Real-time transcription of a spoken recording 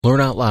Learn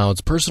Out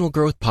Loud's Personal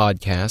Growth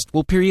Podcast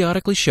will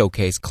periodically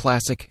showcase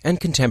classic and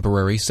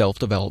contemporary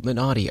self-development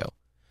audio.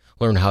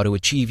 Learn how to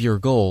achieve your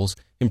goals,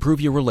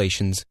 improve your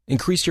relations,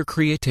 increase your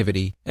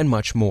creativity, and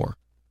much more.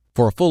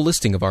 For a full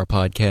listing of our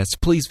podcasts,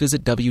 please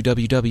visit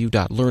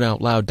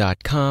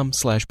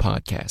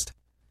www.learnoutloud.com/podcast.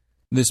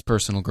 This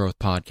Personal Growth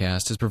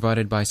Podcast is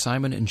provided by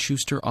Simon &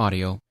 Schuster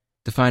Audio.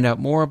 To find out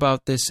more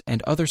about this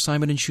and other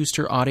Simon &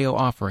 Schuster audio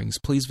offerings,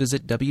 please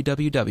visit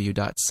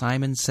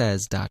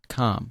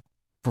www.simonsays.com.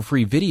 For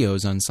free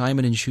videos on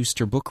Simon &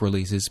 Schuster book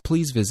releases,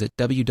 please visit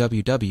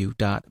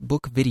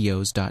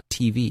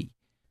www.bookvideos.tv.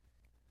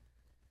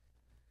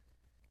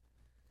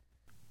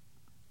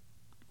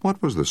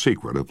 What was the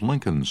secret of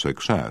Lincoln's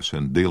success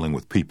in dealing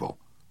with people?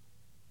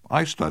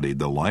 I studied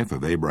the life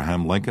of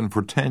Abraham Lincoln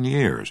for 10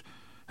 years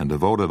and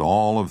devoted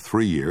all of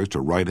 3 years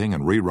to writing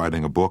and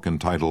rewriting a book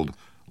entitled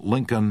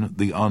Lincoln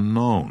the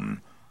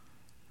Unknown.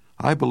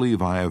 I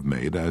believe I have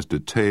made as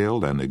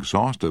detailed and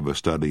exhaustive a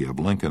study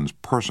of Lincoln's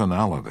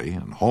personality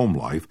and home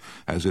life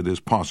as it is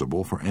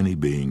possible for any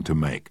being to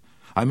make.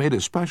 I made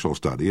a special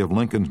study of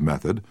Lincoln's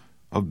method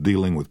of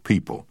dealing with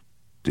people.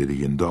 Did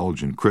he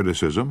indulge in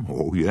criticism?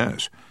 Oh,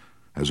 yes.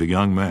 As a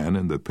young man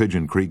in the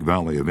Pigeon Creek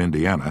Valley of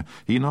Indiana,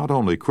 he not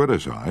only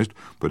criticized,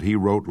 but he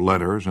wrote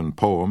letters and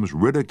poems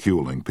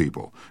ridiculing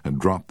people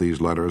and dropped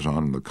these letters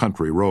on the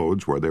country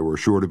roads where they were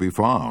sure to be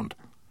found.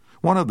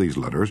 One of these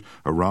letters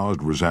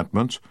aroused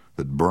resentments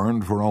that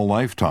burned for a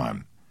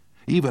lifetime.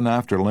 Even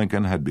after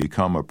Lincoln had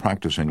become a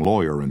practicing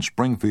lawyer in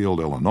Springfield,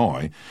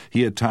 Illinois,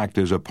 he attacked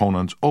his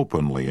opponents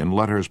openly in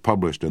letters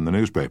published in the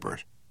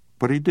newspapers.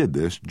 But he did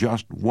this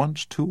just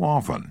once too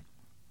often.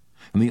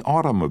 In the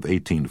autumn of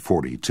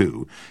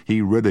 1842,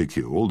 he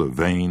ridiculed a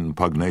vain,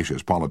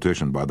 pugnacious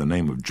politician by the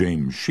name of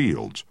James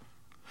Shields.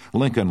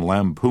 Lincoln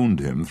lampooned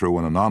him through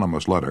an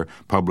anonymous letter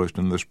published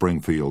in the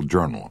Springfield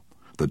Journal.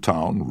 The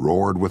town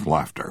roared with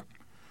laughter.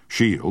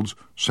 Shields,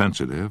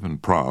 sensitive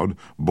and proud,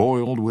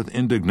 boiled with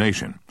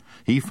indignation.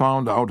 He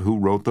found out who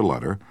wrote the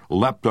letter,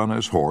 leapt on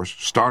his horse,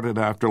 started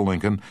after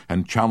Lincoln,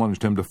 and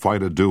challenged him to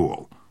fight a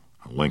duel.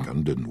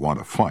 Lincoln didn't want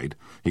to fight.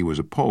 He was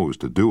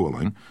opposed to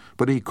dueling,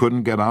 but he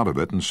couldn't get out of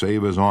it and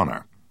save his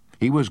honor.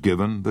 He was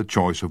given the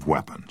choice of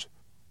weapons.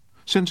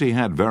 Since he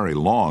had very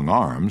long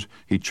arms,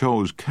 he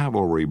chose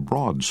cavalry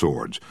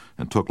broadswords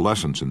and took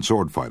lessons in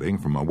sword fighting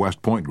from a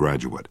West Point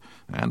graduate,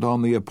 and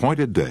on the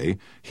appointed day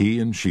he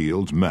and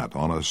Shields met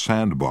on a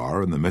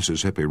sandbar in the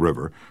Mississippi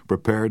River,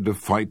 prepared to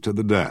fight to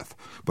the death,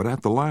 but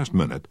at the last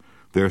minute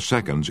their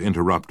seconds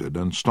interrupted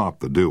and stopped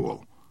the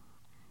duel.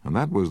 And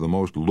that was the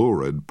most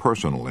lurid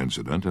personal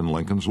incident in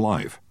Lincoln's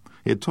life.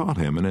 It taught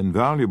him an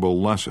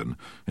invaluable lesson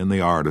in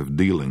the art of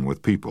dealing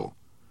with people.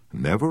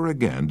 Never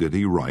again did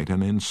he write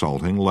an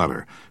insulting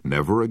letter.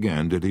 Never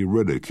again did he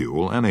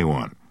ridicule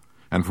anyone.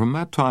 And from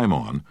that time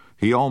on,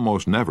 he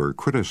almost never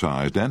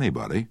criticized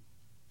anybody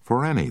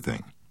for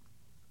anything.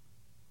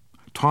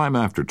 Time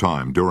after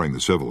time during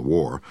the Civil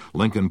War,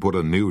 Lincoln put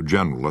a new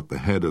general at the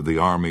head of the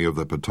Army of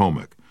the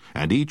Potomac,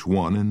 and each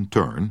one in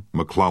turn,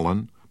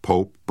 McClellan,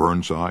 Pope,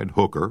 Burnside,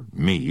 Hooker,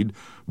 Meade,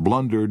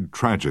 blundered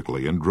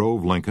tragically and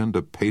drove Lincoln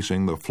to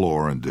pacing the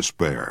floor in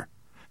despair.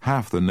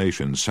 Half the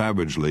nation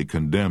savagely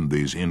condemned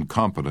these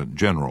incompetent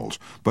generals,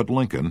 but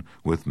Lincoln,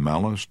 with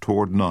malice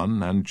toward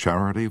none and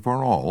charity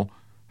for all,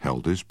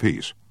 held his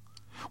peace.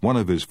 One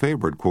of his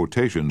favorite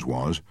quotations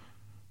was,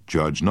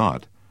 "Judge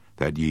not,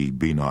 that ye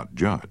be not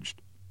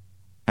judged."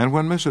 And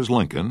when Mrs.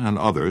 Lincoln and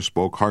others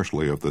spoke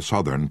harshly of the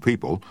Southern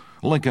people,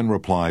 Lincoln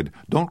replied,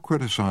 "Don't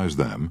criticize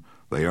them.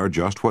 They are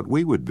just what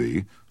we would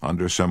be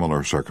under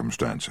similar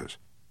circumstances."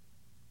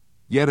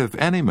 Yet if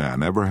any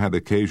man ever had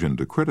occasion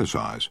to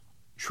criticize,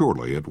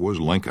 surely it was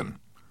Lincoln.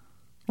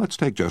 Let's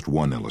take just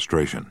one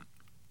illustration.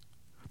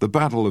 The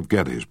Battle of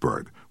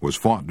Gettysburg was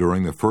fought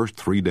during the first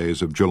 3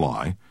 days of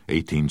July,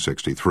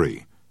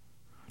 1863.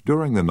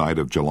 During the night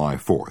of July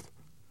 4th,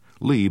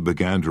 Lee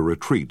began to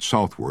retreat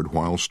southward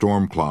while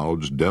storm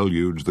clouds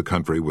deluged the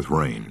country with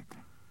rain.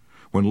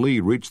 When Lee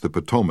reached the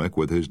Potomac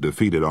with his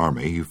defeated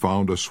army, he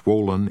found a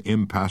swollen,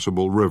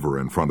 impassable river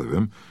in front of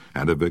him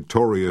and a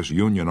victorious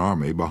Union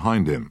army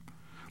behind him.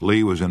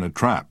 Lee was in a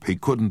trap. He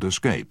couldn't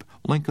escape.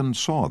 Lincoln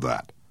saw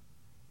that.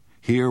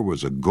 Here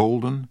was a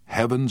golden,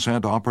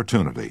 heaven-sent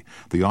opportunity,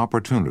 the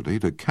opportunity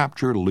to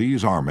capture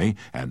Lee's army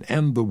and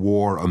end the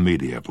war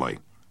immediately.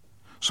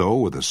 So,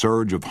 with a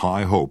surge of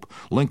high hope,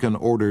 Lincoln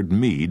ordered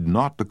Meade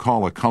not to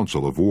call a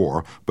council of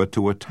war, but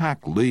to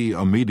attack Lee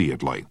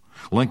immediately.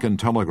 Lincoln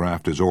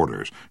telegraphed his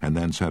orders and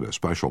then sent a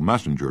special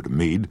messenger to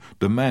Meade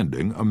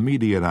demanding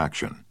immediate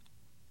action.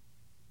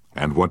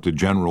 And what did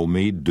General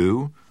Meade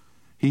do?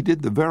 He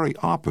did the very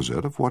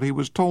opposite of what he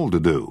was told to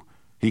do.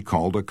 He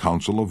called a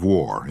council of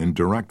war in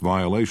direct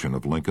violation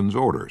of Lincoln's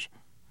orders.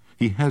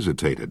 He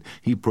hesitated.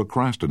 He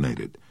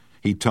procrastinated.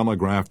 He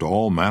telegraphed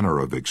all manner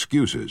of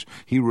excuses.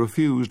 He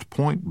refused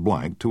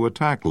point-blank to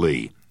attack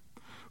Lee.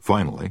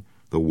 Finally,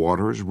 the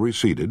waters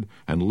receded,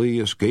 and Lee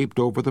escaped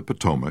over the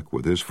Potomac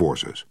with his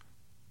forces.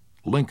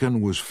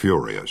 Lincoln was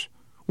furious.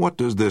 "What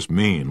does this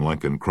mean?"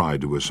 Lincoln cried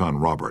to his son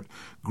Robert.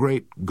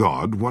 "Great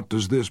God, what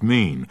does this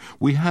mean?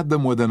 We had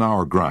them within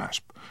our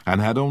grasp,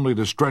 and had only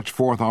to stretch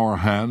forth our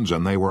hands,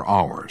 and they were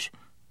ours.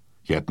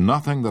 Yet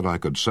nothing that I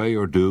could say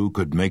or do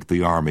could make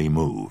the army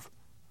move.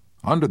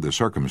 Under the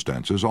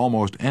circumstances,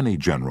 almost any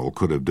general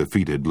could have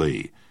defeated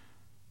Lee.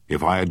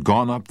 If I had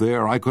gone up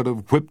there, I could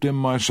have whipped him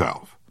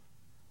myself."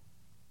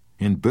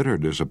 In bitter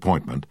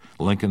disappointment,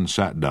 Lincoln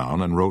sat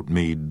down and wrote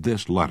Meade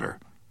this letter.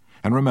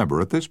 And remember,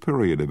 at this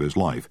period of his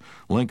life,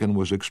 Lincoln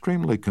was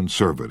extremely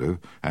conservative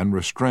and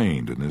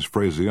restrained in his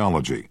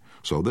phraseology,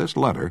 so this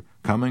letter,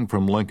 coming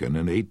from Lincoln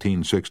in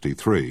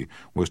 1863,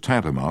 was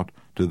tantamount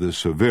to the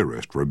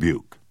severest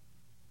rebuke.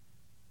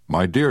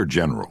 "My dear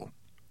General,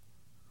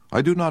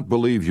 I do not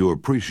believe you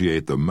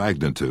appreciate the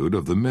magnitude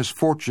of the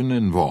misfortune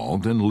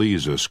involved in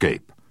Lee's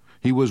escape.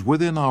 He was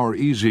within our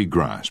easy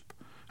grasp,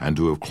 and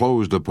to have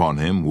closed upon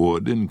him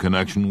would, in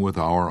connection with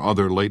our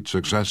other late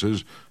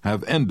successes,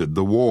 have ended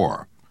the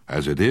war.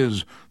 As it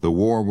is, the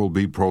war will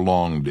be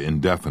prolonged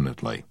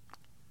indefinitely.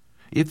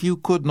 If you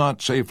could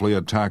not safely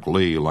attack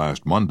Lee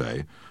last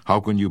Monday, how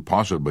can you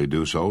possibly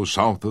do so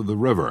south of the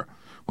river,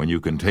 when you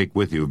can take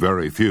with you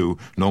very few,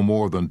 no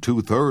more than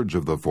 2/3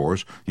 of the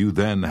force you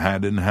then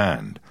had in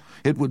hand?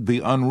 It would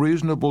be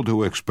unreasonable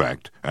to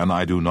expect, and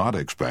I do not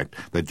expect,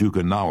 that you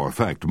can now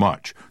effect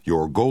much.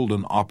 Your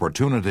golden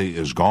opportunity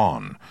is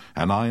gone,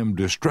 and I am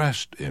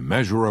distressed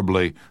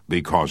immeasurably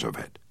because of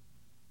it."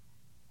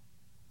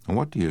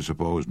 What do you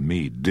suppose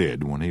Meade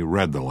did when he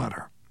read the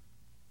letter?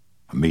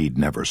 Meade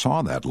never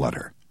saw that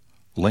letter.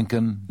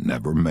 Lincoln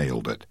never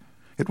mailed it.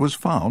 It was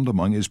found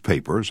among his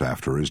papers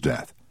after his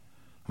death.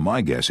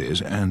 My guess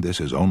is, and this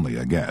is only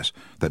a guess,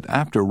 that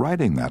after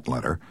writing that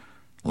letter,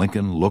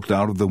 Lincoln looked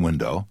out of the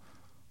window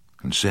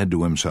and said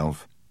to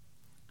himself,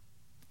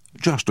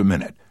 "Just a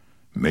minute.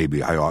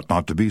 Maybe I ought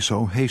not to be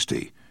so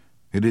hasty.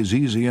 It is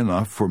easy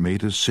enough for me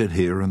to sit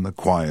here in the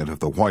quiet of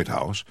the White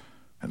House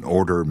and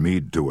order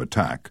Meade to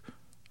attack.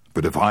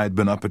 But if I had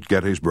been up at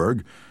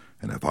Gettysburg,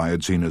 and if I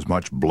had seen as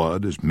much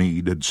blood as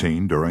Meade had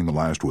seen during the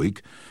last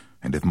week,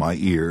 and if my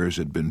ears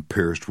had been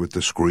pierced with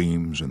the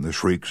screams and the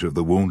shrieks of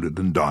the wounded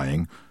and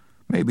dying,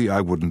 maybe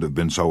I wouldn't have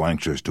been so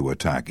anxious to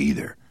attack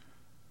either.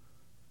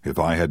 If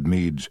I had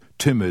Meade's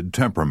timid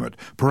temperament,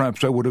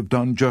 perhaps I would have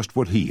done just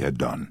what he had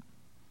done.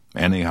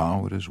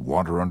 Anyhow, it is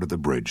water under the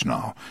bridge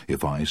now.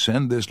 If I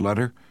send this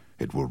letter,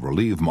 it will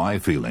relieve my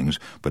feelings,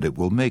 but it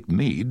will make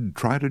Meade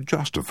try to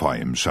justify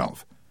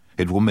himself.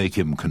 It will make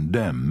him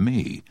condemn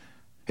me.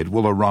 It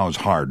will arouse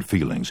hard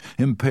feelings,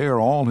 impair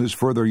all his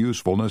further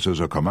usefulness as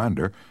a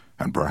commander,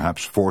 and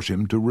perhaps force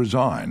him to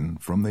resign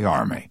from the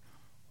army."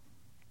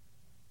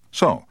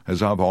 So,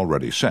 as I've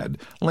already said,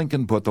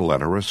 Lincoln put the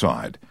letter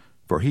aside,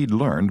 for he'd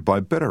learned by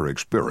bitter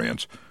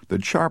experience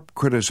that sharp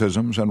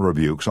criticisms and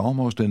rebukes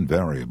almost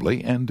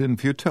invariably end in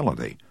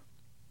futility.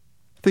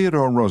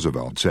 Theodore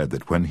Roosevelt said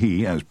that when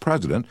he, as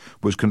president,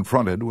 was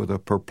confronted with a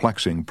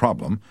perplexing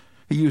problem,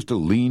 he used to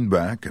lean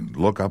back and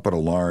look up at a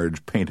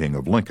large painting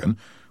of Lincoln,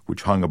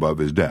 which hung above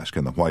his desk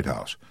in the White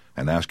House,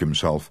 and ask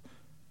himself,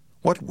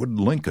 "What would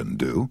Lincoln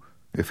do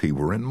if he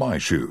were in my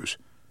shoes?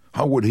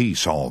 How would he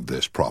solve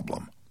this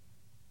problem?"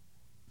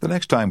 The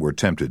next time we're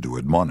tempted to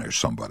admonish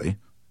somebody,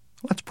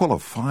 let's pull a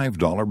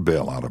 $5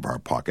 bill out of our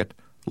pocket,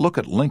 look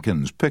at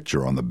Lincoln's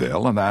picture on the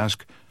bill, and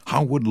ask,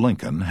 how would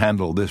Lincoln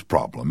handle this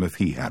problem if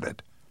he had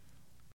it?